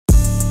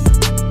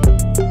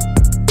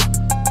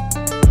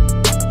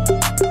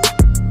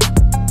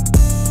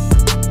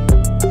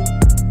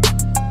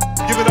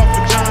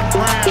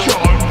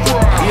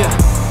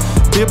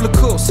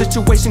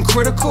situation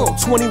critical.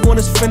 21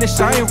 is finished,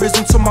 I ain't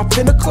risen to my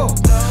pinnacle.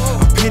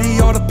 I pity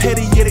all the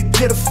petty, yeah, they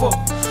pitiful.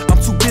 I'm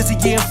too busy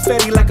getting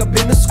fatty like I've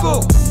been to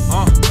school.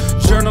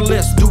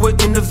 Journalist, do an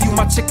interview,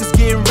 my chick is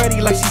getting ready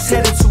like she's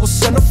headed to a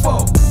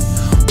centerfold.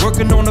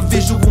 Working on a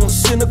visual and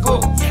cynical.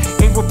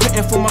 Ain't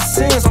repenting for my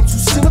sins, I'm too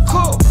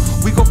cynical.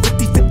 We go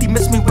 50-50,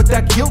 miss me with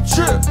that guilt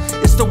trip.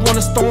 It's the one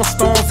that's throwing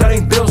stones that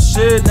ain't built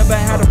shit. Never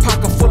had a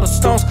pocket full of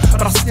stones,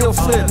 but I still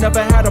flip.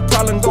 Never had a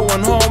problem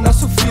going home,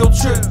 that's a field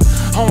trip.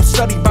 I don't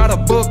study by the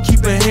book,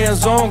 keeping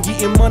hands on.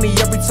 Getting money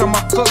every time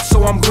I cook,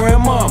 so I'm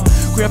grandmom.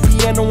 Grand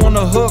piano on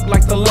the hook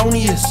like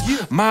Thelonious.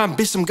 My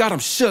ambition got him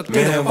shook,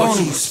 man, what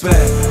you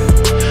expect?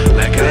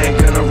 Like I ain't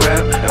gonna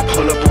rap and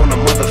pull up on a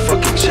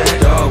motherfucking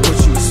check. Dog, what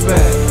you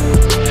expect?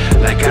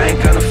 Like I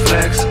ain't gonna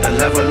flex and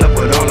level up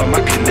with all of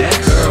my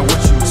connects. Girl,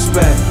 what you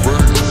expect?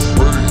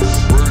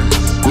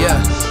 Yeah.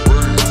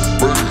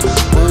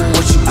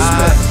 What you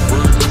expect?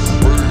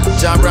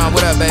 John Brown,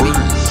 what up, baby?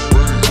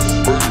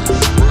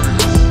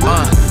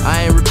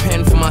 I ain't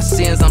repenting for my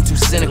sins, I'm too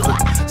cynical.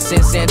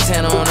 Send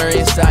Santana on her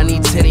Insta, I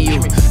need 10 of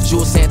you.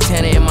 Jewel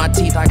Santana in my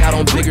teeth, I got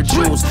on bigger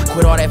jewels.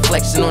 Quit all that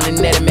flexing on the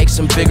net and make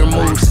some bigger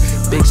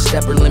moves. Big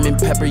stepper, lemon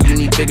pepper, you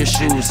need bigger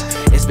shoes.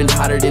 It's been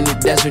hotter than the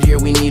desert here,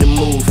 we need a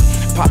move.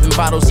 Popping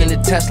bottles in the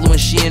Tesla when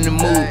she in the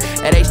mood.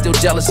 And they still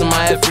jealous of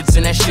my efforts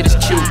and that shit is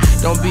cute.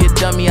 Don't be a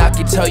dummy, I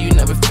can tell you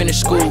never finished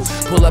school.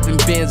 Pull up in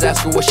Benz,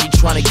 ask her what she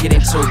tryna get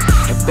into.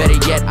 And better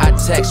yet, I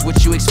text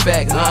what you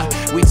expect, huh?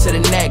 We to the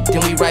neck,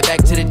 then we right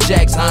back to the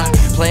jacks, huh?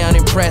 Play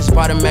unimpressed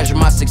by the measure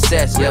my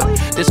success, yeah.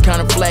 This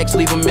kind of flex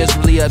leave them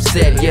miserably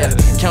upset, yeah.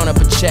 Count up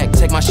a check,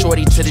 take my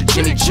shorty to the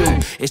Jimmy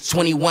Choo. It's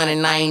 21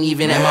 and I ain't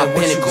even at my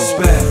pinnacle.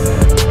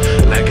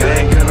 Like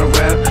I ain't gonna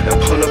rap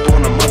and pull up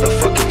on a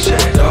motherfucking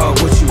check. Dog,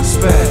 what you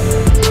expect?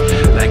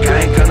 Like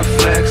I ain't gonna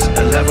flex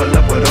and level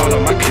up with all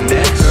of my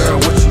connects. Girl,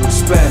 what you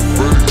expect?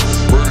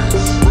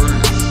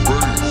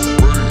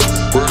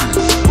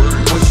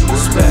 What you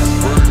expect?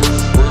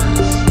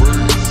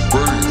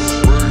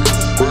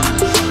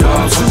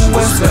 I'm too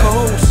West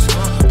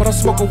Coast, but I'm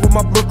smoking with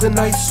my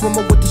Brooklynites.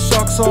 Swimming with the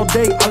sharks all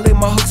day, I lay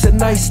my hooks at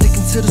night.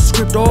 Sticking to the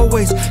script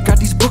always, got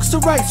these books to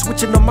write.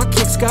 Switching on my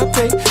kicks, got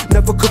paid,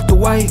 never cooked the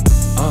white.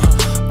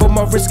 But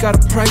my wrist got a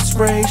price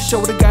range.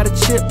 Shoulder got a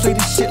chip, play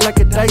this shit like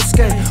a dice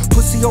game.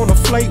 Pussy on a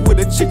flight with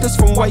a chick that's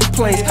from White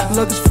Plains.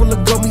 Luggage full of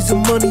gummies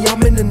and money,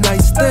 I'm into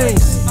nice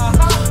things.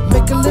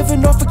 Make a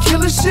living off of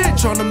killer shit.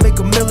 Tryna make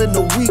 $1 million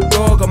a week,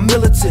 dog, I'm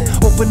militant.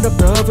 Open up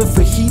the oven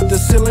for heat, the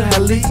ceiling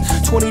had leaks.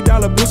 $20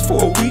 bills for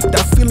a week,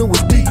 that feeling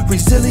was deep.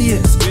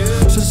 Resilience,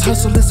 just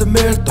hustle is a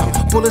marathon.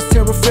 Bullets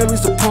tearing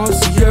families apart,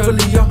 Sierra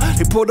Leone.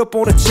 They pulled up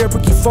on a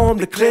Cherokee farm,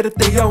 declared that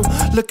they own.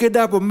 Look at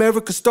how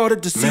America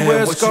started to see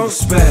where it's going.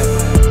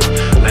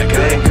 Like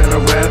I ain't gonna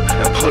rap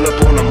and pull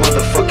up on a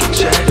motherfucking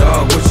check.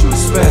 Dog, what you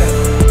expect?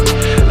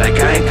 Like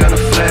I ain't gonna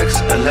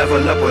flex and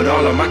level up with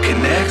all of my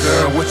connects.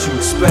 Girl, what you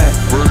expect?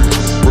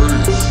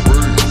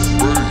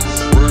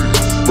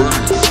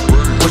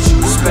 What you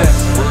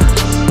expect?